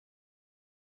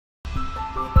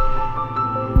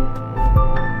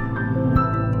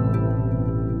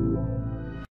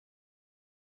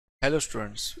Hello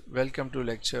students, welcome to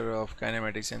lecture of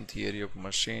kinematics and theory of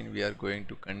machine. We are going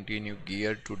to continue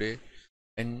gear today,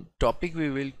 and topic we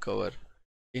will cover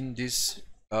in this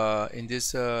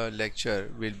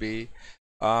lecture will be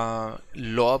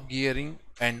law of gearing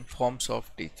and forms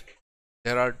of teeth.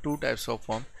 There are two types of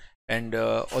form, and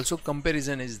also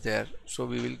comparison is there, so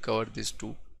we will cover these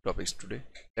two topics today.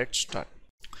 Let's start.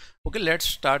 Okay, let's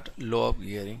start law of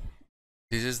gearing.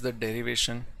 This is the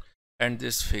derivation and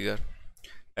this figure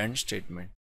and statement.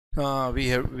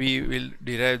 We will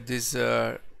derive this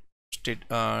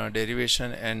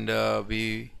derivation, and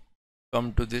we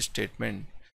come to this statement,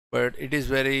 but it is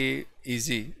very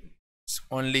easy.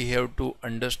 Only have to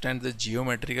understand the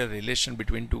geometrical relation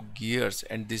between two gears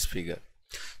and this figure.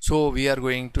 So we are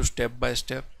going to step by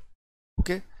step.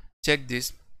 Okay, check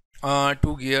this.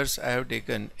 Two gears I have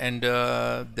taken, and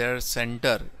their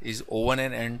center is O1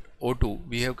 and O2.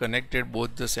 We have connected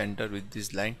both the center with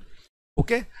this line.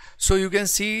 Okay, so you can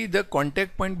see the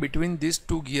contact point between these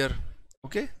two gear.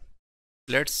 Okay,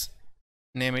 let's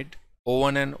name it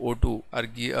O1 and O2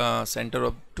 are center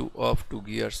of two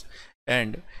gears,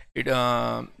 and it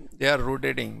they are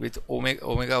rotating with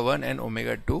omega 1 and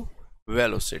omega 2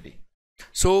 velocity.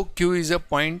 So Q is a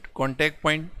point, contact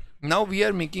point. Now we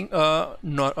are making a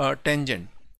tangent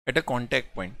at a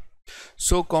contact point.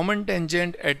 So common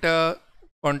tangent at a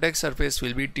contact surface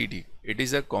will be TT. It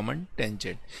is a common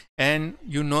tangent, and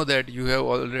you know that you have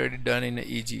already done in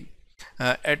EG.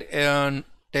 At a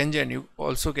tangent you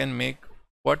also can make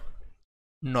what?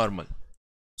 Normal.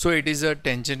 So it is a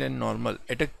tangent and normal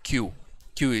at a Q.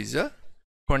 Q is a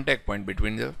contact point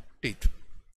between the teeth.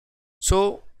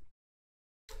 So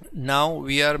now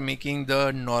we are making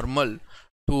the normal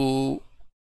to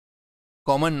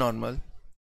common normal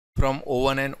from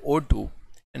O1 and O2,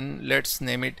 and let's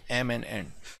name it M and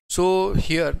N. So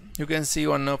here you can see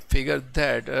on a figure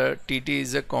that TT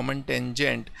is a common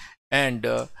tangent, and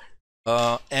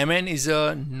MN is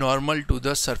a normal to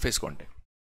the surface contact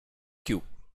Q.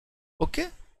 Okay,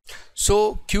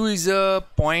 so Q is a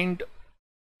point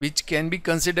which can be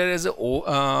considered as a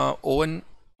O1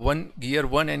 gear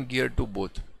 1 and gear 2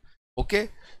 both. Okay,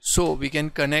 so we can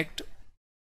connect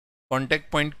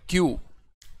contact point Q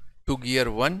to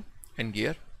gear 1 and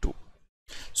gear 2.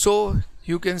 So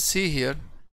you can see here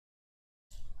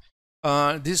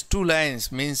these two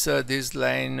lines means this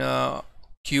line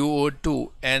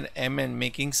QO2 and MN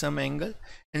making some angle,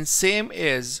 and same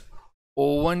as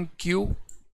O1Q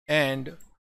and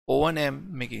O1M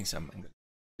making some angle.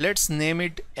 Let's name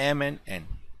it M and N.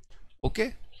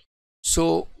 Okay,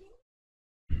 so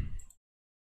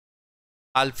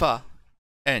alpha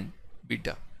and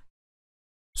beta.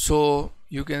 So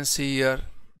you can see here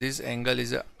this angle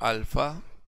is a alpha,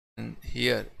 and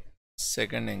here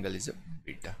second angle is a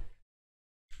beta.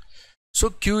 So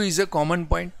Q is a common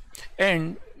point,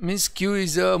 and means Q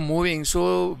is a moving,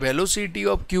 so velocity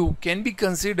of Q can be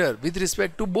considered with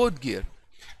respect to both gear,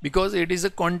 because it is a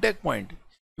contact point.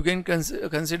 You can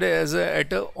consider as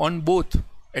on both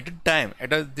at a time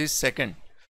at this second.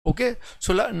 Okay,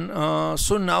 so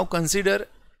so now consider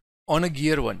on a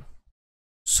gear 1.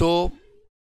 So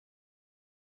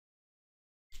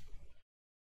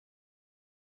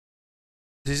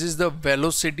this is the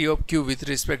velocity of Q with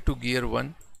respect to gear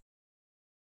 1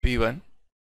 V1,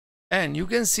 and you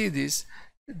can see this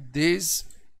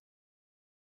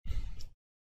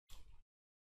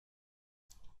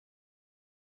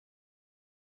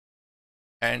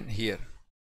and here.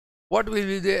 What will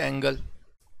be the angle?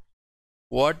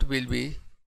 What will be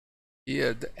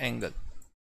here the angle?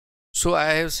 So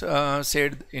I have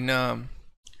said in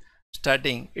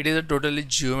starting, it is a totally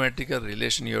geometrical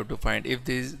relation you have to find. If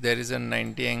there is a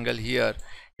 90 angle here,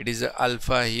 it is a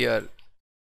alpha here,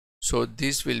 so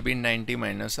this will be 90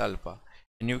 minus alpha,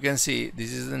 and you can see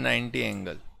this is the 90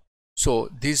 angle, so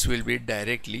this will be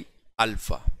directly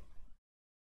alpha.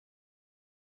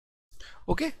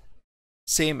 Okay,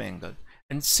 same angle,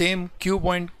 and same Q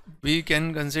point we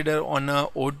can consider on a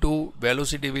O2.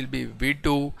 Velocity will be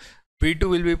V2. V2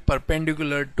 will be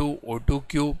perpendicular to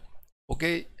O2Q.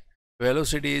 Okay,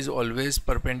 velocity is always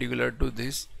perpendicular to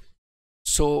this,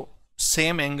 so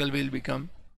same angle will become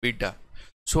beta.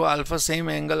 So alpha, same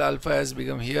angle alpha has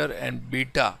become here, and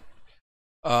beta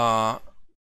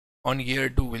on gear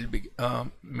 2 will be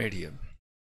made here.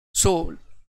 So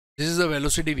this is the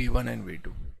velocity V1 and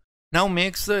V2. Now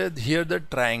makes here the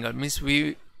triangle, means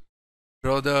we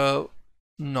draw the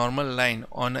normal line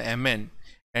on MN,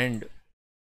 and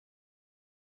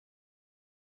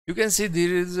you can see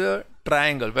there is a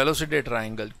triangle, velocity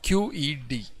triangle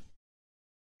QED.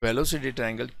 velocity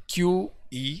triangle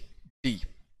QED.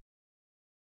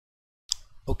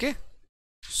 Okay,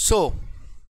 so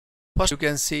first you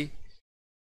can see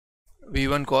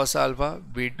V1 cos alpha,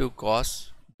 V2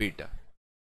 cos beta.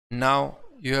 Now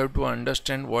you have to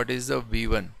understand what is the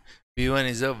V1. V1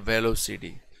 is a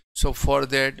velocity. So for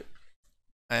that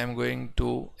I am going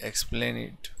to explain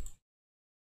it.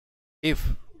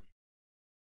 If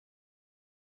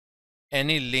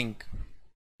any link,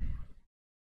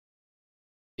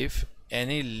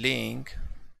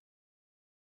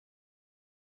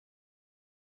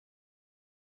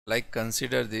 like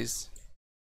consider this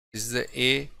is the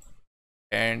A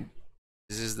and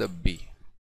this is the B.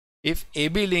 If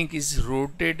AB link is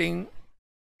rotating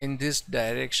in this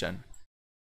direction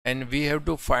and we have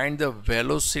to find the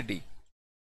velocity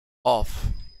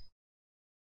of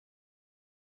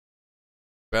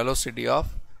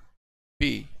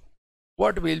B,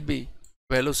 what will be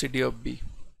velocity of B?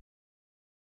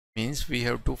 Means we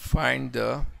have to find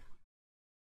the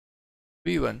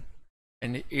V1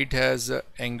 and it has a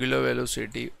angular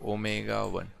velocity omega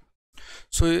 1.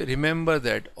 So remember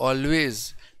that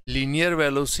always linear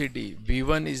velocity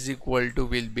V1 is equal to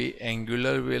will be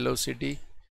angular velocity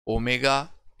omega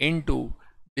into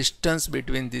distance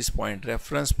between this point,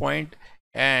 reference point,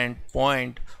 and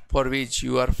point for which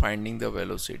you are finding the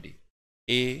velocity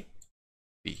A,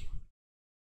 B.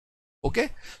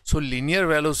 Okay, so linear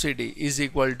velocity is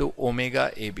equal to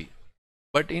omega AB.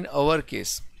 But in our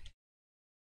case,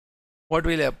 what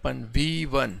will happen?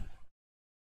 V1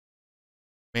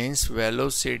 means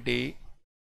velocity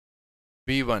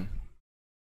V1.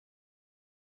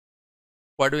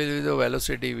 What will be the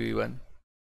velocity V1?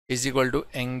 Is equal to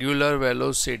angular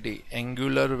velocity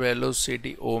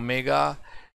omega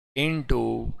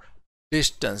into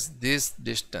distance, this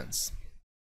distance.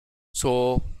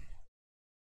 So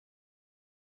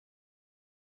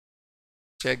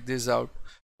check this out,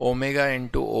 omega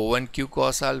into O1q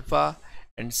cos alpha,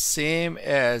 and same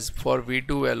as for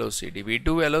V2 velocity.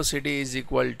 V2 velocity is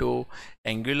equal to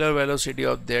angular velocity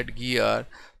of that gear,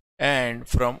 and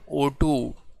from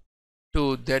O2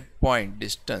 to that point,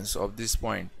 distance of this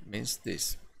point means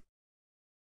this.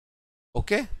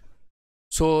 Okay,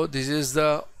 so this is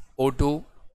the O2,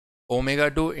 omega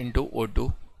 2 into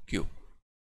O2q.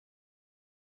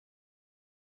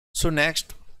 So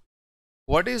next,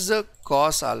 what is the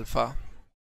cos alpha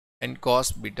and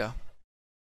cos beta?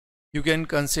 You can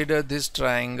consider this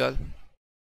triangle.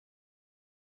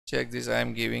 Check this, I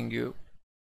am giving you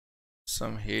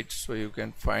some heat so you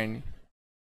can find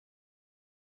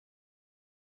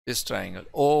this triangle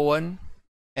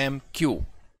O1MQ,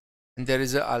 and there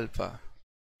is a alpha.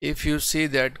 If you see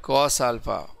that cos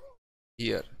alpha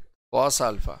here, cos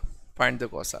alpha, find the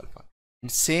cos alpha,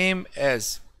 and same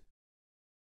as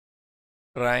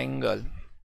triangle,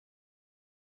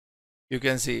 you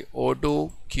can see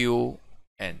O2QN,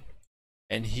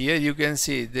 and here you can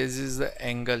see this is the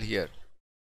angle here,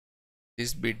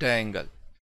 this beta angle.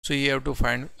 So you have to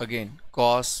find again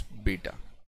cos beta.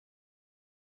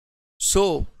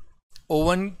 So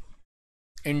O1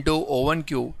 into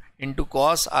O1Q into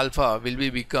cos alpha will be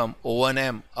become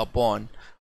O1M upon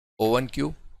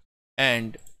O1Q,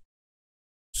 and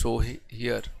so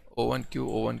here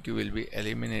O1Q will be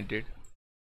eliminated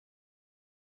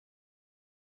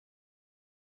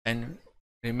and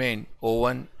remain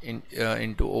O1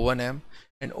 into O1M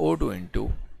and O2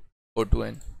 into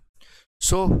O2N.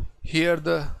 So here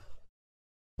the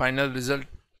final result,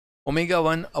 omega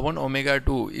 1 upon omega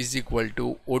 2 is equal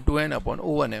to O2N upon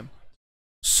O1M.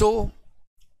 So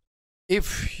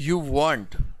if you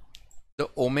want the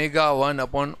omega 1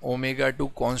 upon omega 2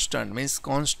 constant, means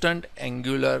constant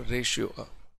angular ratio,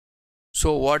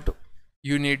 so what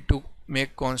you need to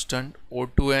make constant?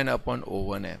 O2N upon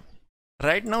O1M.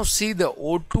 Right now see the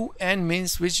O2N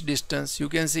means which distance? You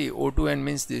can see O2N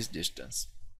means this distance.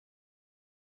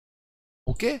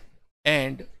 Okay,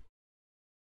 and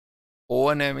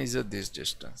O1M is this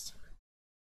distance,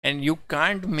 and you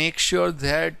can't make sure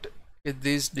that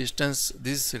this distance,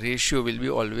 this ratio will be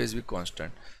always be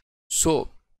constant. So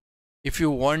if you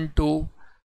want to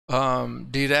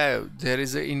derive, there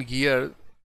is a in gear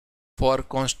for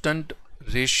constant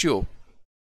ratio.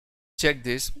 Check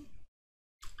this.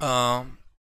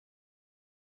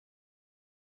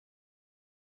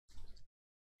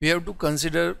 We have to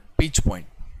consider pitch point,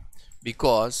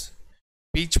 because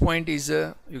pitch point is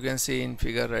a, you can see in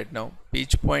figure right now,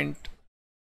 pitch point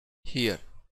here.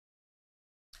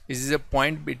 This is a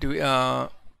point between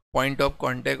point of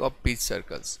contact of pitch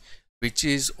circles, which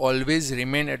is always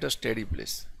remain at a steady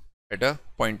place at a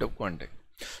point of contact.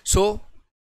 So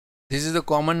this is the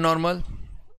common normal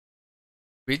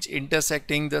which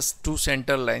intersecting the two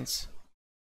center lines,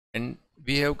 and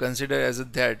we have considered as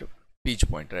that pitch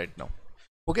point right now.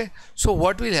 Okay, so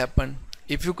what will happen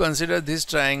if you consider this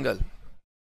triangle,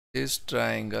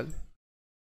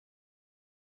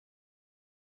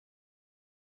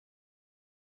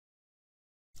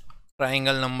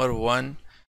 triangle number 1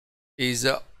 is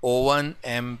a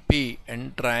O1MP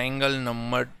and triangle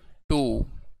number 2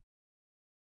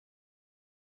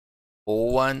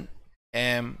 O1MQ.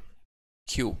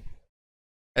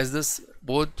 As this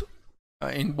both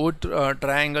in both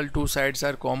triangle two sides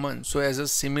are common, so as a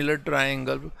similar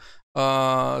triangle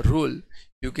rule,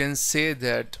 you can say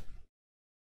that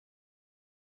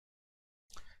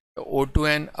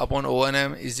O2N upon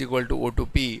O1M is equal to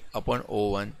O2P upon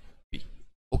O1P.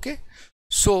 Okay,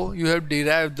 so you have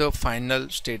derived the final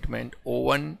statement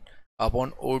O1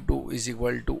 upon O2 is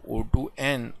equal to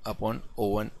O2N upon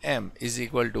O1M is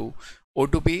equal to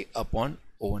O2P upon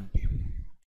O1P.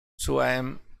 So I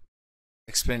am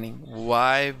explaining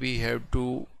why we have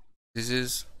to, this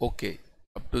is okay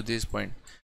up to this point,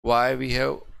 why we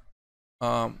have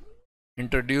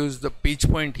introduced the pitch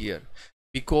point here,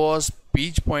 because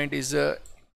pitch point is a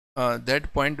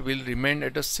that point will remain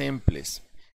at the same place.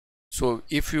 So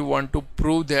if you want to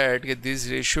prove that this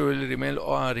ratio will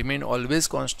remain always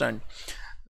constant,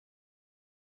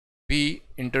 we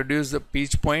introduce the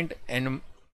pitch point and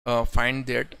find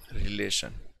that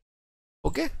relation.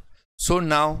 Okay, so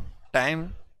now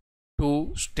time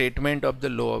to statement of the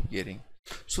law of gearing.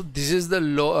 So this is the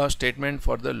law statement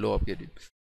for the law of gearing.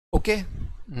 Okay,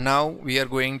 now we are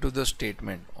going to the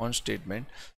statement on statement.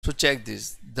 So check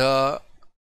this, the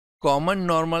common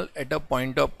normal at a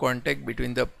point of contact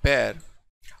between the pair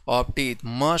of teeth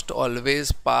must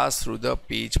always pass through the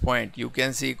pitch point. You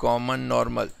can see common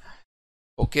normal.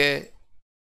 Okay,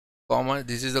 common,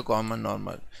 this is the common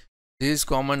normal. This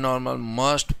common normal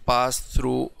must pass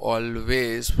through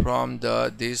always from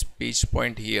this pitch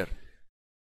point here.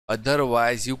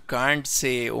 Otherwise you can't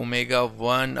say omega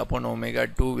 1 upon omega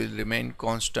 2 will remain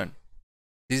constant.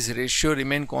 This ratio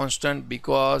remain constant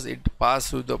because it passed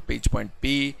through the pitch point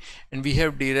P, and we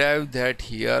have derived that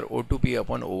here O2P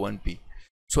upon O1P.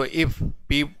 So if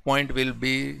P point will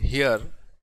be here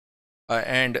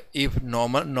and if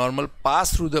normal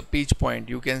pass through the pitch point,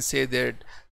 you can say that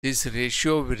this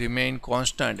ratio will remain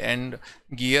constant and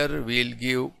gear will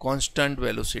give constant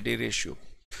velocity ratio.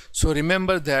 So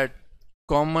remember that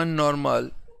common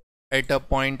normal at a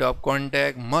point of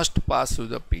contact must pass through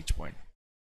the pitch point.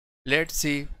 Let's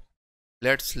see,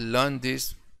 let's learn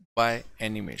this by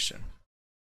animation.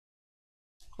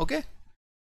 Okay,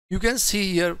 you can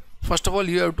see here, first of all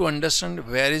you have to understand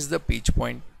where is the pitch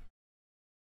point.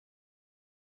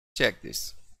 Check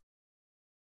this,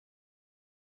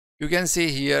 you can see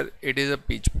here it is a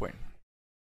pitch point.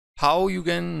 How you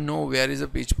can know where is a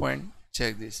pitch point?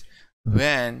 Check this,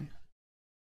 when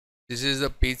this is the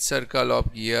pitch circle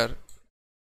of gear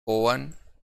O1,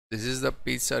 this is the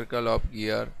pitch circle of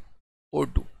gear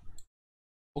O2.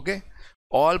 Okay,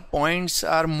 all points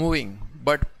are moving,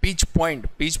 but pitch point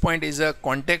is a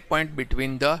contact point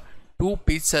between the two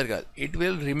pitch circle. It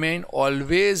will remain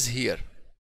always here,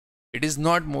 it is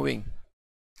not moving.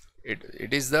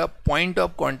 It is the point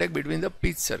of contact between the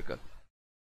pitch circle.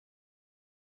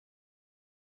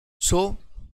 So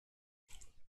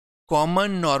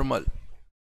common normal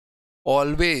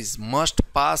always must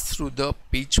pass through the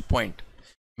pitch point,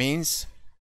 means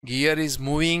gear is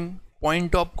moving,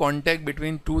 point of contact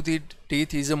between two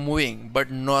teeth is moving,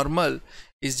 but normal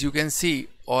is, you can see,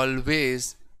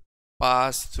 always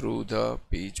pass through the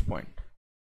pitch point.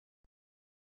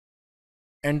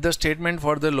 And the statement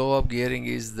for the law of gearing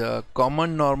is the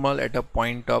common normal at a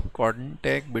point of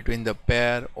contact between the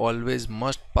pair always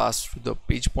must pass through the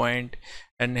pitch point.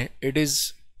 And it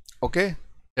is okay.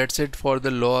 That's it for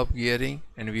the law of gearing,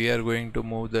 and we are going to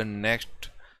move the next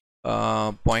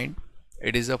point.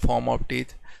 It is a form of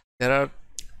teeth. There are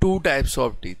two types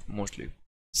of teeth mostly,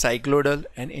 cycloidal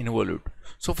and involute.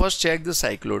 So first check the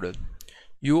cycloidal.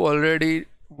 You already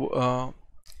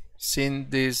seen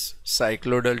this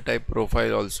cycloidal type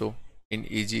profile also in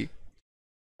EG.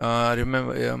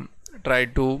 Remember, try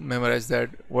to memorize that.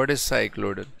 What is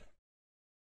cycloidal?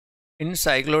 In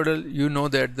cycloidal, you know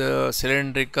that the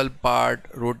cylindrical part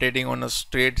rotating on a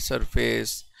straight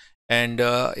surface, and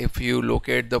if you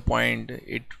locate the point,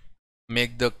 it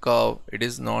make the curve. It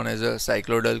is known as a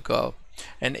cycloidal curve.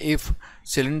 And if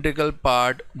cylindrical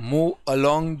part move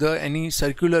along the any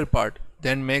circular part,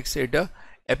 then makes it a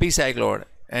epicycloid.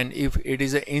 And if it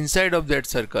is a inside of that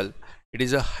circle, it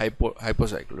is a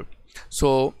hypocycloid.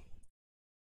 So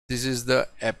this is the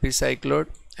epicycloid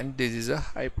and this is a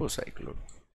hypocycloid.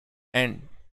 And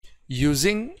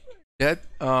using that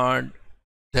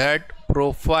that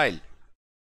profile,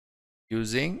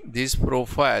 using this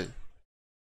profile,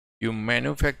 you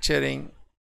manufacturing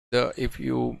the, if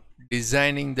you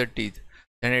designing the teeth,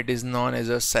 then it is known as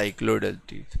a cycloidal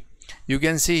teeth. You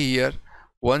can see here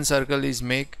one circle is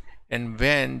make, and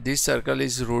when this circle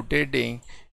is rotating,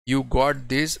 you got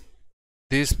this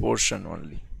portion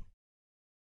only.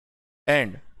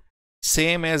 And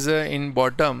same as in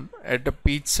bottom at a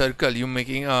pitch circle, you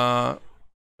making a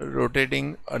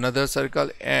rotating another circle,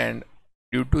 and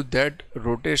due to that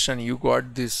rotation you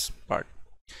got this part.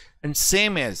 And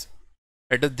same as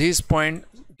at this point,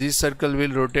 this circle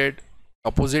will rotate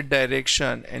opposite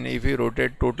direction, and if you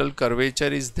rotate, total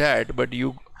curvature is that, but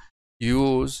you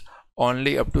use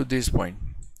only up to this point.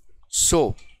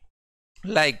 So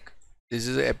like this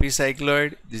is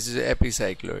epicycloid, this is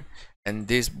epicycloid, and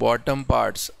these bottom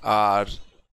parts are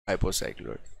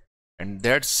hypocycloid, and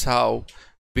that's how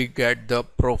we get the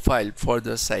profile for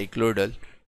the cycloidal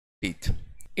teeth.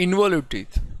 Involute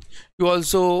teeth, you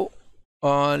also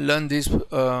learn this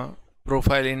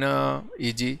profile in a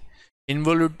EG.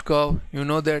 Involute curve, you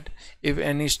know that if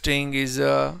any string is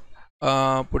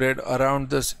put it around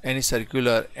this any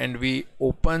circular, and we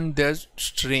open this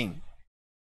string,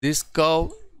 this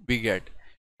curve we get.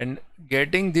 And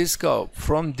getting this curve,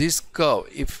 from this curve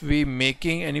if we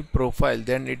making any profile,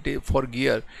 then it is for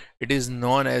gear, it is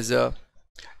known as a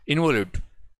involute.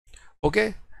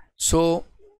 Okay, so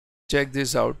check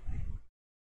this out.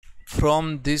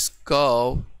 From this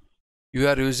curve you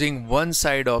are using one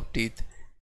side of teeth,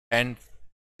 and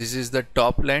this is the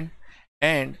top line,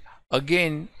 and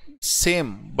again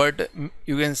same, but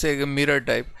you can say a mirror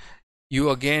type, you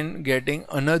again getting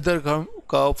another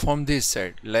curve from this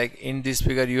side. Like in this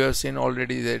figure you have seen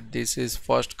already that this is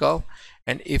first curve,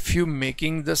 and if you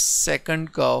making the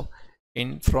second curve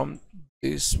in from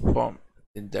this form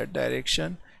in that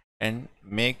direction and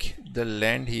make the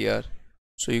land here,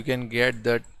 so you can get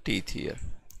the teeth here.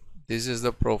 This is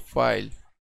the profile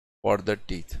for the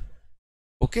teeth.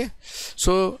 Okay,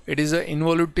 so it is a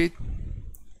involute teeth.